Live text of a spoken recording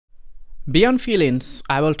Beyond feelings,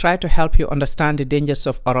 I will try to help you understand the dangers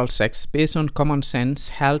of oral sex based on common sense,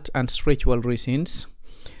 health, and spiritual reasons.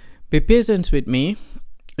 Be patient with me.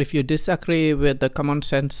 If you disagree with the common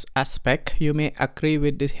sense aspect, you may agree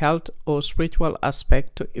with the health or spiritual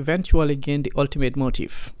aspect to eventually gain the ultimate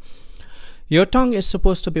motive. Your tongue is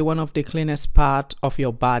supposed to be one of the cleanest parts of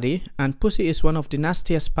your body, and pussy is one of the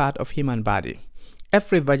nastiest parts of human body.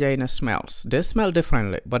 Every vagina smells. They smell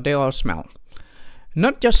differently, but they all smell.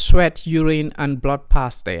 Not just sweat, urine, and blood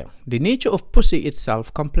pass there. The nature of pussy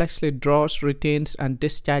itself complexly draws, retains, and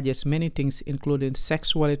discharges many things, including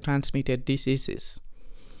sexually transmitted diseases.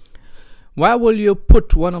 Why will you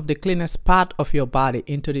put one of the cleanest part of your body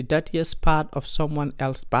into the dirtiest part of someone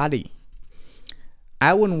else's body?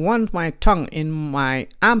 I wouldn't want my tongue in my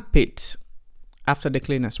armpit after the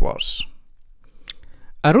cleanest wash.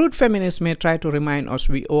 A rude feminist may try to remind us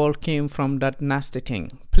we all came from that nasty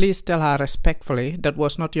thing. Please tell her respectfully that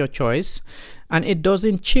was not your choice, and it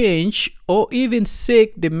doesn't change or even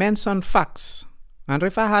seek the mentioned facts, and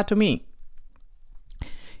refer her to me.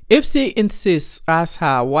 If she insists, ask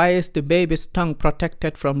her why is the baby's tongue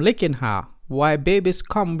protected from licking her, why babies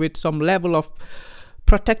come with some level of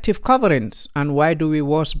protective coverings, and why do we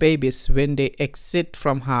wash babies when they exit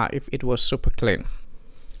from her if it was super clean.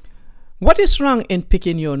 What is wrong in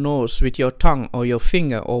picking your nose with your tongue or your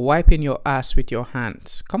finger or wiping your ass with your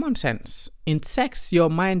hands? Common sense. In sex, your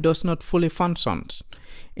mind does not fully function.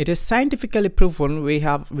 It is scientifically proven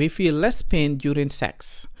we feel less pain during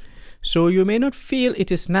sex. So you may not feel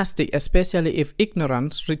it is nasty, especially if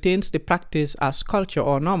ignorance retains the practice as culture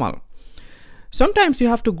or normal. Sometimes you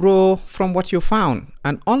have to grow from what you found,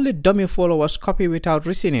 and only dummy followers copy without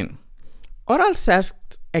reasoning. Oral sex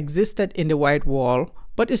existed in the white world,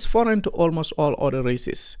 but is foreign to almost all other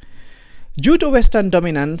races. Due to Western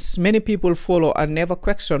dominance, many people follow and never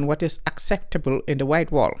question what is acceptable in the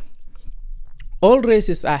white world. All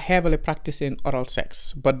races are heavily practicing oral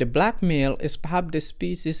sex, but the black male is perhaps the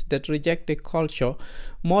species that reject the culture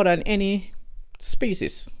more than any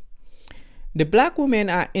species. The black women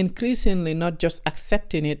are increasingly not just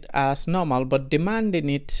accepting it as normal, but demanding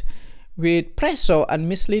it with pressure and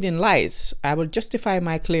misleading lies. I will justify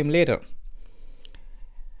my claim later.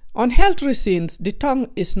 On health reasons, the tongue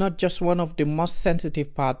is not just one of the most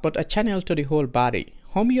sensitive parts, but a channel to the whole body.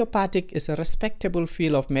 Homeopathic is a respectable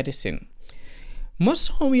field of medicine. Most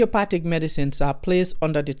homeopathic medicines are placed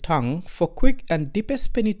under the tongue for quick and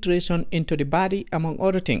deepest penetration into the body, among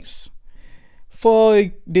other things.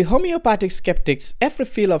 For the homeopathic skeptics, every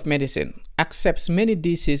field of medicine, except many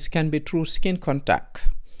diseases, can be through skin contact.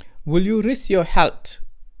 Will you risk your health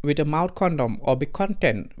with a mouth condom or be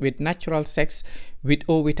content with natural sex with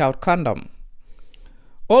or without condom?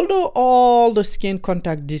 Although all the skin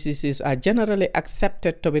contact diseases are generally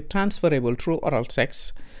accepted to be transferable through oral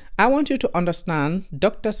sex, I want you to understand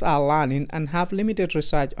doctors are learning and have limited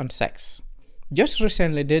research on sex. Just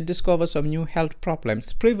recently, they discovered some new health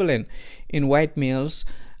problems prevalent in white males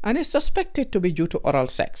and is suspected to be due to oral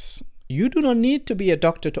sex. You do not need to be a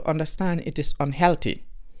doctor to understand it is unhealthy.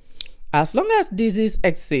 As long as disease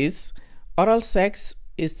exists, oral sex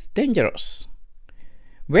is dangerous.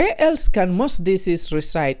 Where else can most disease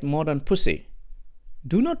reside more than pussy?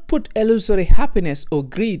 Do not put illusory happiness or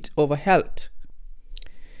greed over health.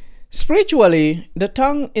 Spiritually, the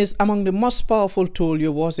tongue is among the most powerful tools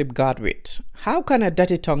you worship God with. How can a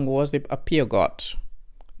dirty tongue worship a pure God?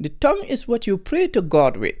 The tongue is what you pray to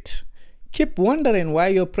God with. Keep wondering why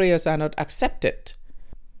your prayers are not accepted.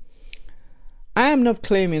 I am not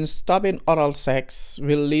claiming stopping oral sex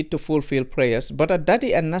will lead to fulfilled prayers, but a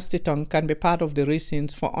dirty and nasty tongue can be part of the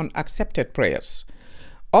reasons for unaccepted prayers.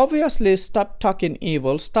 Obviously, stop talking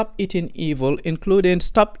evil, stop eating evil, including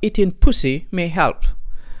stop eating pussy, may help.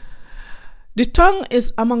 The tongue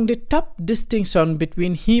is among the top distinction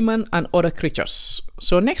between human and other creatures.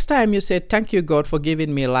 So next time you say, "Thank you, God, for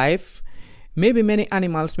giving me life," maybe many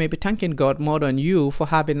animals may be thanking God more than you for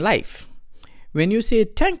having life. When you say,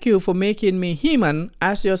 "Thank you for making me human,"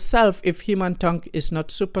 ask yourself if human tongue is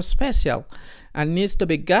not super special and needs to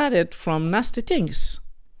be guarded from nasty things.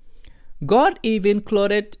 God even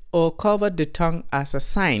clothed or covered the tongue as a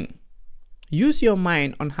sign. Use your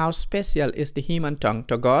mind on how special is the human tongue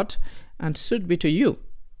to God and should be to you.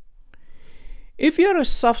 If you're a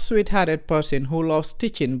soft, sweet-hearted person who loves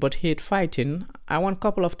teaching but hate fighting, I want a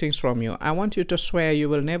couple of things from you. I want you to swear you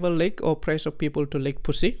will never lick or pressure people to lick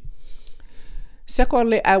pussy.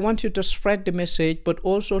 Secondly, I want you to spread the message but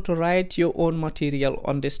also to write your own material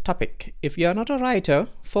on this topic. If you are not a writer,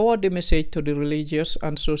 forward the message to the religious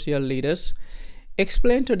and social leaders.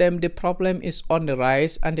 Explain to them the problem is on the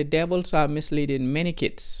rise and the devils are misleading many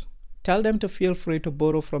kids. Tell them to feel free to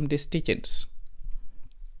borrow from these teachings.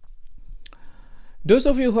 Those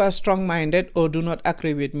of you who are strong-minded or do not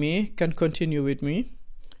agree with me can continue with me.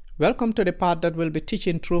 Welcome to the part that will be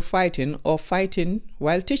teaching through fighting or fighting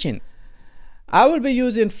while teaching. I will be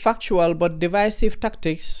using factual but divisive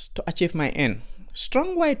tactics to achieve my end.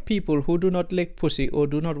 Strong white people who do not lick pussy or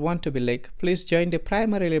do not want to be licked, please join the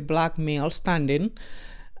primarily black male standing,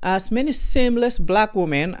 as many shameless black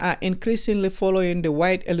women are increasingly following the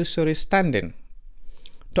white illusory standing.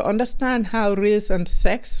 To understand how race and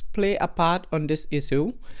sex play a part on this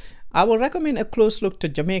issue, I will recommend a close look to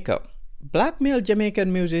Jamaica. Black male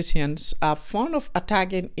Jamaican musicians are fond of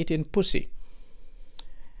attacking eating pussy,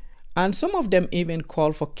 and some of them even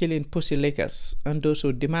call for killing pussy lickers and those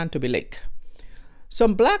who demand to be licked.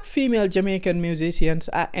 Some black female Jamaican musicians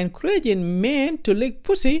are encouraging men to lick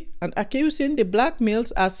pussy and accusing the black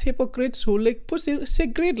males as hypocrites who lick pussy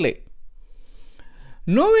secretly.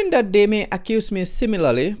 Knowing that they may accuse me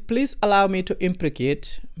similarly, please allow me to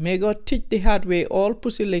imprecate. May God teach the hard way all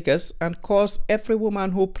pussy lickers and cause every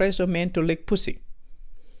woman who pressures men to lick pussy.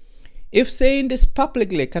 If saying this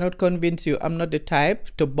publicly cannot convince you I'm not the type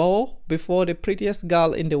to bow before the prettiest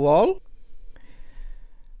girl in the world,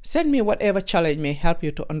 send me whatever challenge may help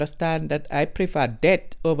you to understand that I prefer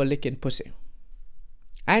death over licking pussy.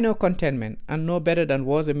 I know contentment and know better than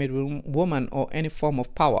worshiping a woman or any form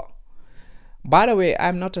of power. By the way,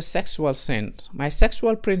 I'm not a sexual saint. My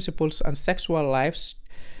sexual principles and sexual lives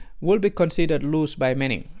will be considered loose by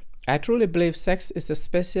many. I truly believe sex is a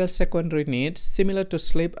special secondary need similar to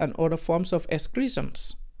sleep and other forms of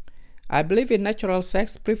excretions. I believe in natural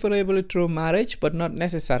sex, preferably through marriage, but not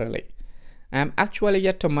necessarily. I am actually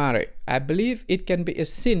yet to marry. I believe it can be a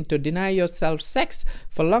sin to deny yourself sex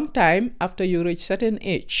for a long time after you reach a certain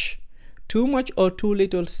age. Too much or too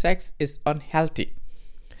little sex is unhealthy.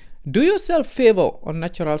 Do yourself favor on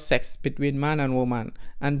natural sex between man and woman,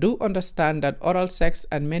 and do understand that oral sex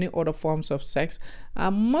and many other forms of sex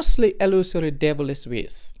are mostly illusory devilish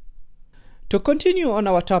ways. To continue on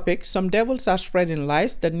our topic, some devils are spreading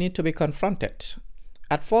lies that need to be confronted.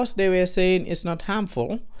 At first they were saying it's not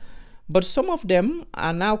harmful, but some of them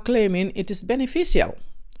are now claiming it is beneficial.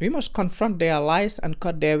 We must confront their lies and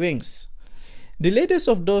cut their wings. The latest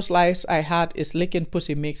of those lies I heard is licking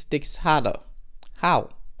pussy makes dicks harder. How?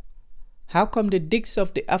 How come the dicks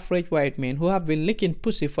of the average white men who have been licking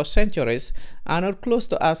pussy for centuries are not close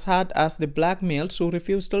to as hard as the black males who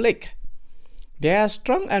refuse to lick? There are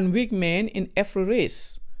strong and weak men in every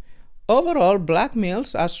race. Overall, black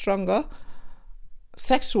males are stronger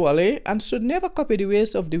sexually and should never copy the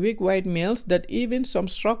ways of the weak white males that even some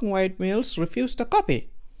strong white males refuse to copy.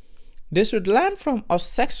 They should learn from us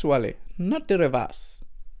sexually, not the reverse.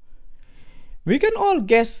 We can all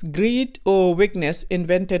guess greed or weakness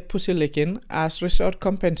invented pussy licking as resort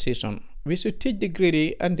compensation. We should teach the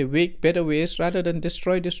greedy and the weak better ways rather than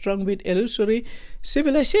destroy the strong with illusory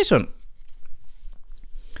civilization.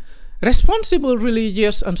 Responsible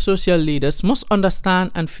religious and social leaders must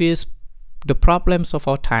understand and face the problems of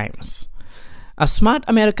our times. A smart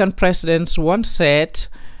American president once said,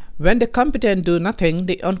 "When the competent do nothing,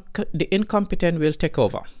 the incompetent will take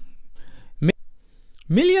over."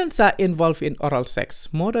 Millions are involved in oral sex,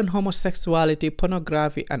 more than homosexuality,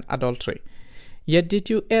 pornography, and adultery. Yet did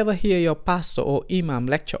you ever hear your pastor or imam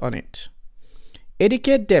lecture on it?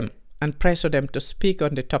 Educate them and pressure them to speak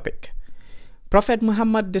on the topic. Prophet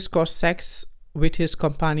Muhammad discussed sex with his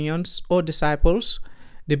companions or disciples.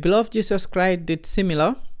 The beloved Jesus Christ did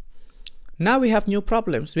similar. Now we have new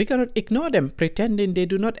problems. We cannot ignore them, pretending they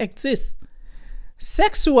do not exist.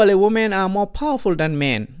 Sexually, women are more powerful than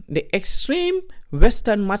men. The extreme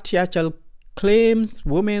Western matriarchal claims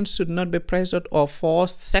women should not be pressured or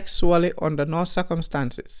forced sexually under no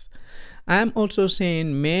circumstances. I am also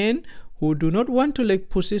saying men who do not want to lick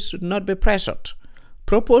pussy should not be pressured.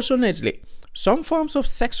 Proportionately, some forms of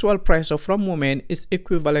sexual pressure from women is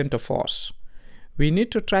equivalent to force. We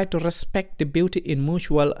need to try to respect the beauty in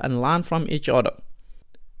mutual and learn from each other.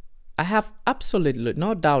 I have absolutely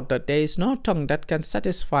no doubt that there is no tongue that can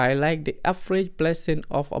satisfy like the average blessing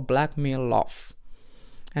of a black male love.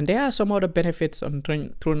 And there are some other benefits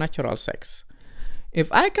through natural sex. If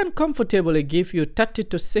I can comfortably give you 30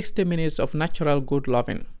 to 60 minutes of natural good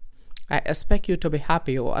loving, I expect you to be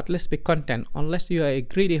happy or at least be content unless you are a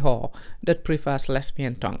greedy whore that prefers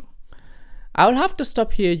lesbian tongue. I will have to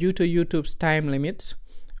stop here due to YouTube's time limits,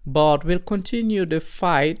 but we'll continue the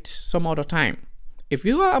fight some other time. If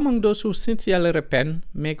you are among those who sincerely repent,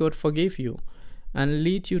 may God forgive you and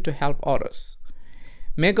lead you to help others.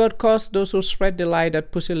 May God cause those who spread the lie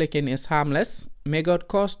that pussy licking is harmless. May God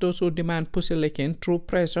cause those who demand pussy licking through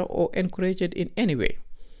pressure or encourage it in any way.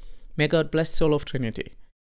 May God bless soul of Trinity.